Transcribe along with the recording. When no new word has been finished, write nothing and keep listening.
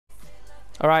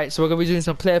Alright, so we're gonna be doing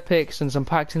some player picks and some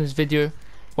packs in this video.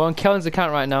 We're on Kellen's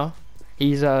account right now.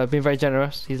 He's been very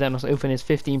generous. He's then also opened his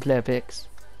 15 player picks.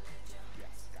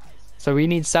 So we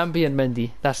need Sambi and Mendy.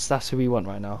 That's who we want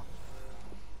right now.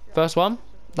 First one,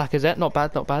 Lacazette, not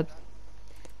bad, not bad.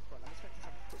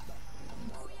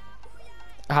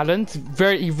 Haaland,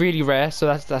 really rare, so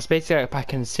that's basically like a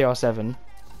pack in CR7.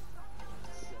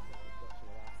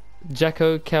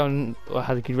 Dzeko, Kellen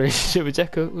had a good relationship with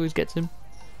Dzeko. Who gets him?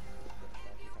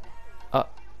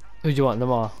 Who do you want?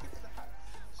 Lamar.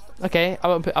 Okay, I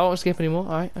won't skip anymore.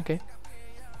 All right, okay.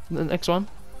 The next one.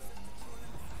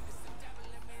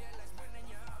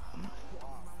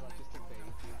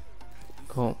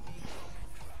 Cool.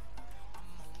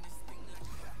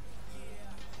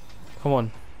 Come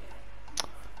on.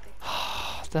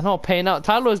 They're not paying out.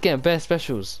 Tyler's getting bare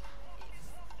specials.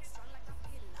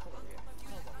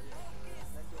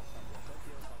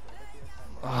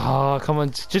 Oh, come on.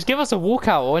 Just give us a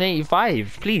walkout on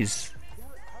 85, please.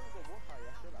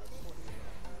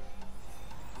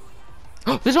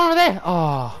 Oh, there's one over there.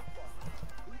 Oh.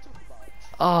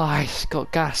 Oh, I just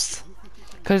got gassed.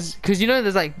 Cause you know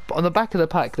there's like on the back of the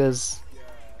pack there's.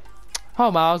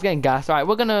 Oh man, I was getting gassed. Alright,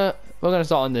 we're gonna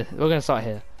start on this. We're gonna start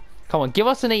here. Come on, give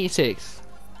us an 86.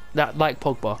 That like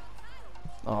Pogba.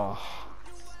 Oh.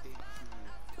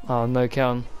 Oh no,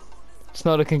 Kellen. It's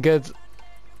not looking good.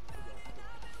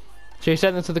 Should we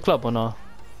send them to the club or not?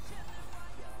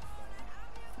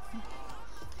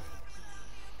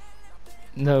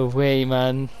 No way,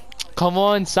 man. Come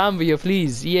on, Sambia,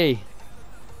 please. EA.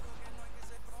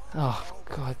 Oh,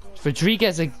 God.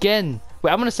 Rodriguez again.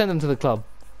 Wait, I'm going to send them to the club.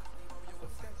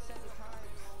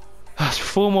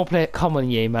 4 more players. Come on,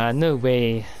 EA, man. No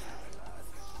way.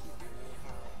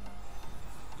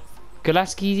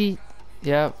 Golaski.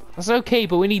 Yeah, that's okay,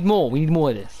 but we need more. We need more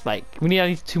of this. Like, we need at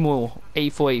least 2 more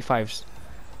 84, 85s.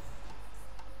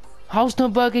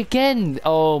 Hausnberg again.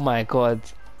 Oh my god.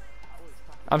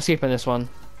 I'm skipping this one.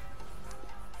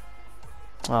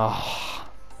 Oh.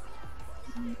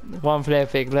 1 player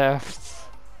pick left.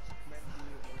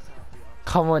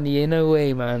 Come on, yeah, no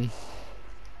way, man.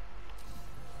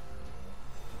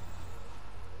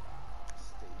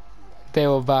 They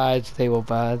were bad. They were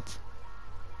bad.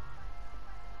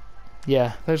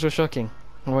 Yeah, those were shocking.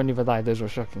 I won't even lie, those were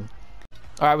shocking.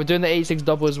 Alright, we're doing the 86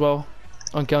 double as well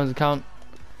on Kellen's account.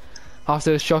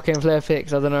 After the shocking player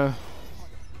picks, I don't know.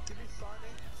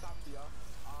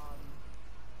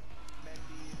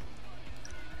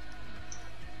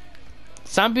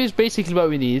 Sambi is basically what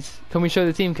we need. Can we show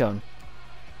the team count?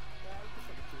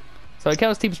 So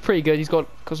Kellen's team's pretty good. He's got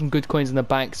some good coins in the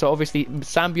bank. So obviously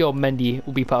Sambi or Mendy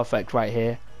will be perfect right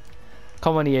here.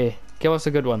 Come on, EA. Give us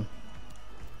a good one.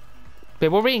 Wait,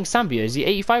 what rating Sambia? Is he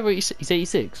 85 or he's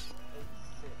 86?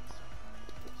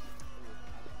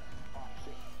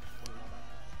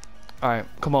 Alright,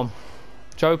 come on.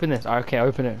 Should I open this? Okay,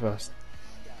 open it first.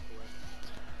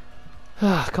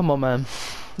 Come on, man.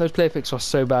 Those play picks are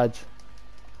so bad.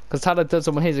 Because Tyler does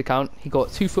them on his account. He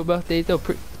got 2 foot birthdays. They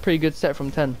were pretty good set from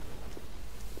 10.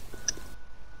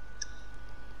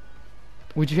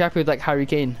 Would you be happy with like Harry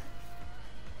Kane?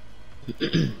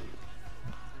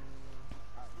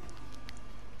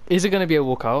 Is it going to be a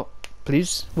walkout?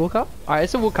 Please, walkout? Alright,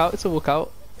 it's a walkout, it's a walkout.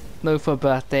 No for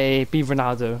birthday, be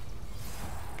Ronaldo.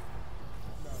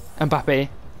 Mbappe.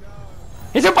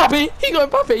 It's Mbappe! He got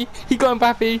Mbappe! He got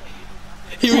Mbappe!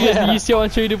 He was used to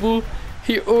untradeable.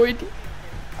 He already...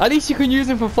 At least you can use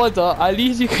him for fodder. At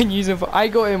least you can use him for... I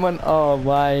got him on... Oh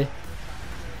my...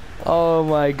 Oh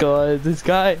my god, this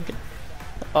guy...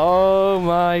 Oh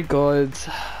my god...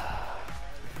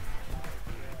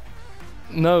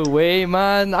 No way,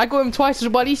 man. I got him twice,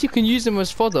 but at least you can use him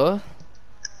as fodder.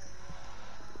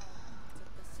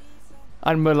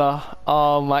 And Muller.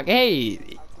 Oh my... Hey!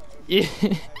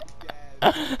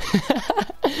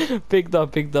 Big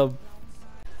dub, big dub.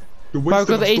 But I've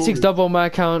got the 86 double on my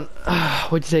account.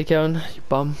 What'd you say, Karen? You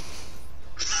bum.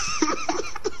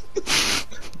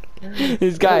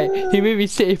 This guy, he made me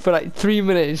sit for like 3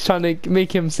 minutes trying to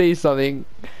make him say something.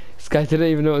 This guy didn't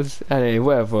even know it was... Anyway,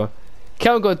 whatever.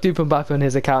 Kellen got Dupe Mbappe on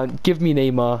his account. Give me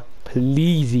Neymar,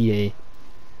 please, EA.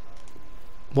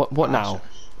 What now?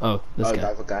 Oh, this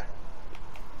guy.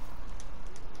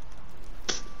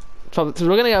 So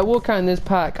we're gonna get a walkout in this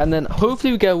pack, and then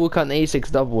hopefully we get a walkout in the 86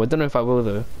 double. I don't know if I will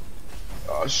though.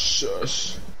 Oh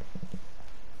shush.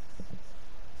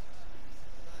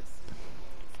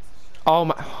 Oh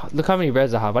my! Look how many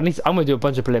reds I have. I'm gonna do a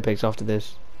bunch of play picks after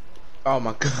this. Oh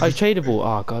my god. Oh, it's tradable.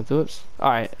 Oh god, whoops. All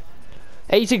right.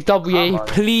 86 WA,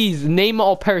 please, Neymar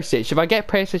or Perisic. If I get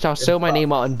Perisic, I'll sell my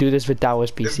Neymar and do this with Dower's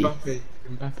PC.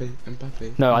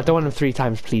 Mbappe. No, I don't want him 3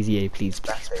 times, please, EA, please,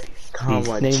 please, please. Come Please.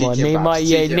 on, Neymar, cheeky Neymar, bats,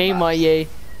 EA, cheeky Neymar, EA.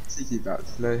 Cheeky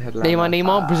bats, no headline.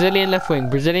 Neymar, Brazilian left wing,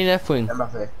 Brazilian left wing.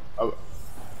 Mbappe. Oh,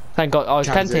 Thank God. Oh, it's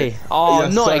Kante. Kante. Oh, You're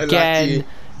not so again. lucky.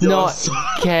 You're Not so-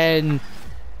 again.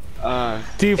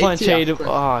 2-point 80 shade. after-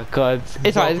 Oh God.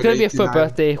 It's alright. It's gonna be a foot 89.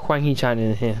 birthday. Huang Hee-chan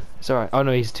in here. It's alright. Oh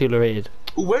no, he's too rated.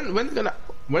 When are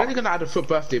they gonna add a foot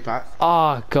birthday pack?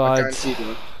 Oh God. Guaranteed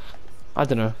one. I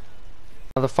don't know.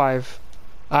 Another 5.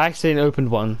 I accidentally opened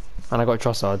one and I got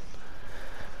Trossard.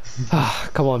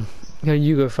 Come on.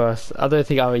 You go first. I don't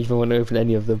think I even want to open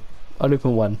any of them. I'll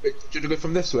open one. Wait, do you want to go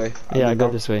from this way? Yeah, I mean, go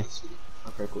down- this way.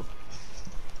 Okay, cool.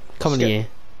 Come on Skip. here.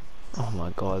 Oh my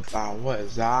God. Ah, what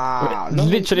is that? No,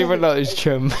 Literally no, no. Ronaldo's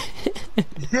chum.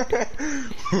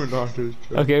 Ronaldo's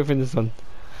chum. Okay, open this one.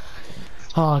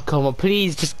 Oh, come on,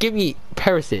 please, just give me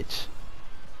Perisic.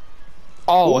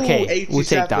 Oh, Ooh, okay, we'll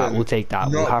take that, 87. we'll take that,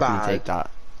 we'll Not happily bad. take that.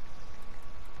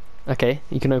 Okay,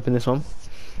 you can open this one.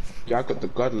 Yeah, I got the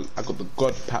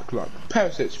god pack lock.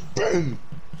 Perisic, boom.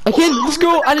 Again, let's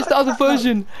go, and it's the other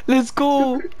version. Let's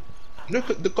go. Look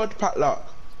at the god pack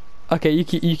lock. Okay, you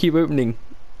keep opening.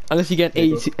 Unless you get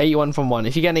 81 from one.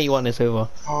 If you get an 81, it's over.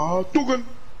 Ah, Dugan.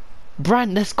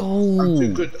 Brand, let's go. I'm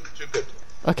too good. I'm too good.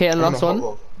 Okay, and last I'm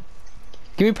one.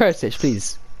 Give me Perisic,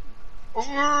 please. What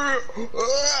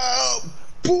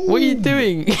What are you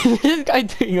doing? This guy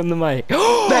doing on the mic? There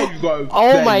you go.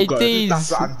 Oh There my you go. days!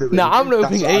 That's what I'm doing. Nah, I'm not That's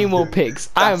opening what any I'm more doing. picks.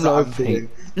 I am That's not what I'm opening. doing.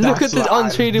 Look That's at the what I'm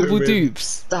untradeable doing.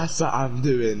 dupes. That's what I'm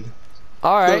doing.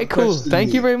 Alright, Don't cool. question Thank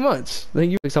me. you very much.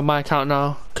 Thank you. It's on my account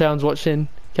now. Clown's watching.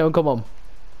 Kevin, come on.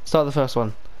 Start the first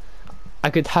one. I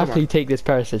could happily take this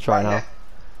Perisic right now.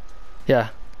 Yeah,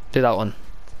 do that one.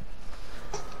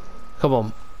 Come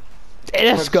on. Let's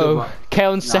Thanks so go. much.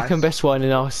 Kevin's Nice. second best one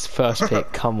in our first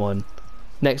pick. Come on.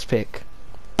 Next pick.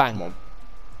 Bang. Come on.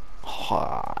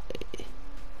 Hi.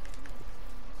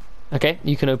 Okay,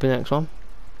 you can open the next one.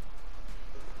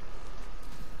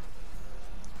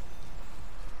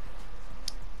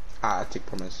 Ah, I take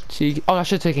promise. Oh, I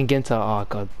should have taken Ginter. Oh,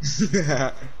 God.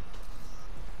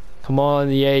 Come on,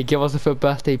 EA, give us a foot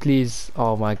birthday, please.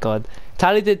 Oh, my God.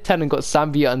 Tally did 10 and got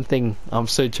Zambia and thing. I'm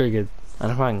so triggered.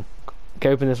 And Hwang. Okay,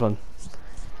 open this one.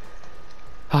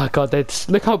 Oh, God,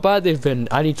 look how bad they've been.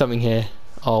 I need something here.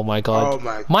 Oh, my God. Oh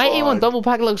my My God. A1 double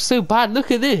pack looks so bad. Look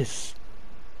at this.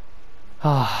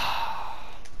 Ah.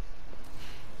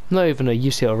 Not even a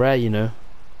UCL rare, you know.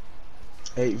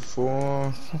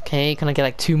 84. Okay, can I get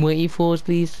like 2 more E4s,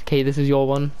 please? Okay, this is your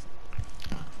one.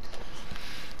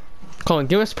 Come on,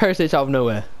 give us Perisic out of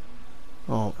nowhere.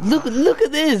 Oh, look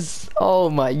at this! Oh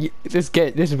my, this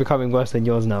is becoming worse than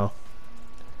yours now.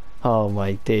 Oh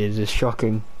my days, it's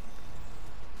shocking.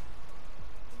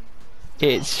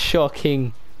 It's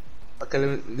shocking. Okay,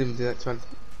 let me do the next one.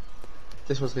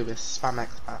 This was gonna be a spam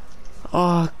X pack.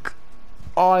 Oh,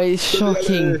 it's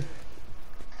shocking.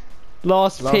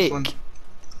 Last pick. One.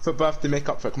 For birthday, make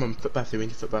up for it. Come on, foot birthday. We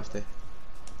need foot birthday.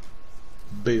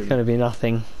 Boom. It's gonna be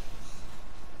nothing.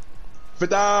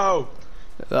 Vidal!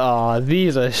 Ah,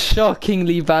 these are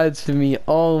shockingly bad to me.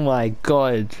 Oh my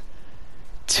God.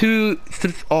 Two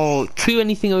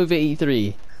anything over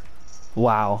 83.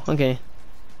 Wow. Okay.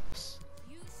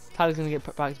 Tyler's gonna get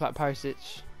back to back Perisic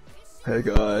Hey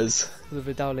guys. with a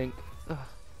Vidal link. Ugh.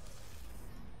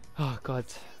 Oh God.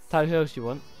 Tyler, who else do you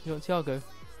want? You want Thiago?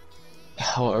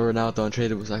 I want a Ronaldo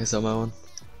untradeable so I can sell my one.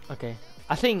 Okay.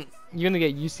 I think you're gonna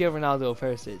get UCL Ronaldo or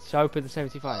Perisic. Shall I open the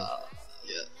 75?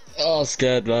 Oh,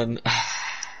 scared man.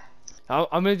 I'm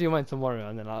gonna do mine tomorrow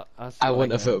and then I'll see I what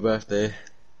want a get. foot birthday.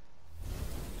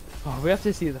 Oh, we have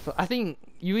to see the. I think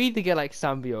you either get like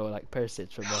Zambia or like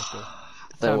Perisic for birthday.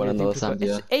 I don't want another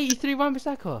Zambia. It's 83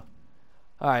 Wan-Bissaka.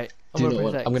 Alright, Do you know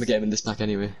what? I'm gonna get him in this pack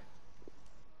anyway.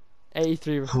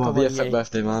 83. Come on, be a foot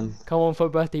birthday man. Come on for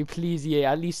birthday, please,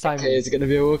 yeah. At least Simon. Okay, is it gonna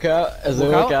be a walkout? Is it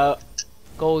a Walkout? walkout?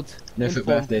 Gold. No foot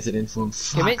Inform. birthday, it's an inform.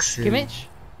 Kimmich?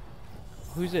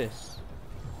 Who's this?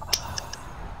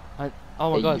 Oh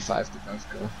my God. 85 to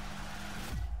Glasgow.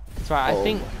 That's right. I Oh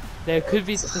think there could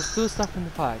be there's still stuff in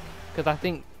the pack because I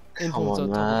think informs on,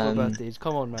 on top of for man. birthdays.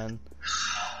 Come on, man.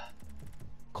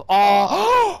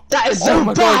 Oh, That is Oh so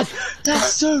my bad! God.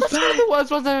 That's so that's one of bad! the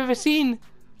worst ones I've ever seen.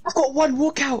 I've got one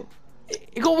walkout!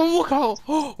 It got one walkout.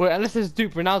 Oh, wait, unless it's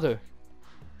dupe Ronaldo.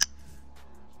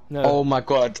 No, Oh my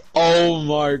god. Oh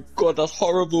my god, that's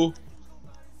horrible.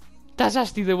 that's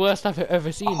actually the worst I've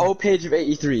ever seen. A whole page of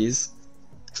 83s,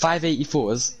 5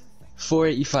 84s, 4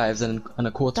 85s, and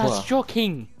a Courtois. That's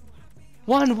shocking.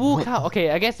 One walkout.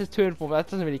 Okay, I guess it's 2 and 4, but that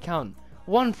doesn't really count.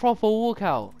 One proper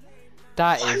walkout.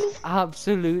 That is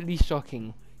absolutely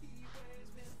shocking.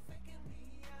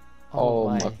 Oh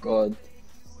my god.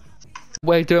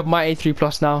 We're doing my A3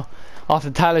 plus now. After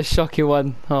Tyler's shocking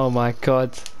one. Oh my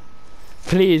god.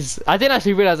 Please. I didn't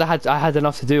actually realise I had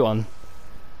enough to do on.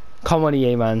 Come on,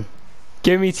 EA, man.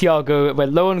 Give me Thiago. We're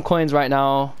low on coins right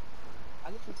now.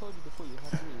 I literally told you before you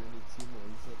had 3, we need 2 more.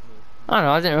 You said no. I don't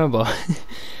know, I didn't remember.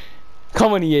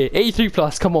 Come on, EA. A3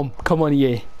 plus. Come on. Come on,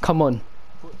 EA. Come on.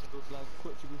 Portugal flag,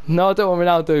 Portugal flag. No, I don't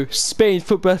want Ronaldo. Spain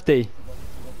foot birthday.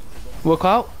 Walk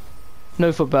out.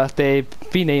 No foot birthday.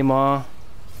 Be Neymar.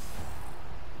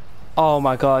 Oh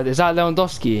my god. Is that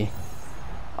Lewandowski?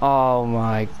 Oh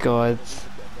my god.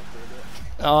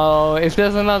 Oh, if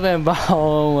there's another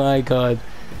oh my god.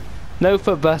 No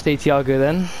foot birthday Thiago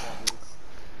then.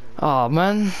 Oh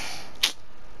man.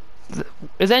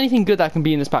 Is there anything good that can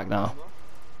be in this pack now?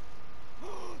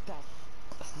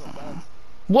 That's not bad.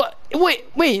 What?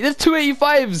 Wait, there's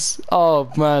 285s!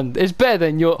 Oh man, it's better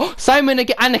than your Simon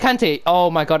again and the Kante. Oh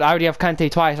my god, I already have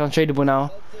Kante twice on tradable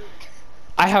now.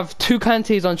 I have 2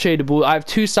 Kantes on tradable, I have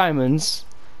 2 Simons.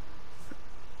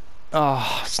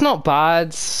 Oh, it's not bad.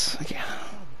 We've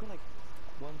got like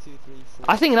 1, 2, 3, 4.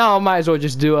 I think now I might as well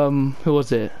just do who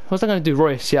was it? Was I gonna do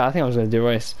Royce? Yeah, I think I was gonna do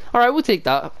Royce. Alright, we'll take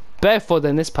that. Better for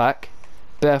than this pack.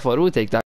 Better for, we'll take that.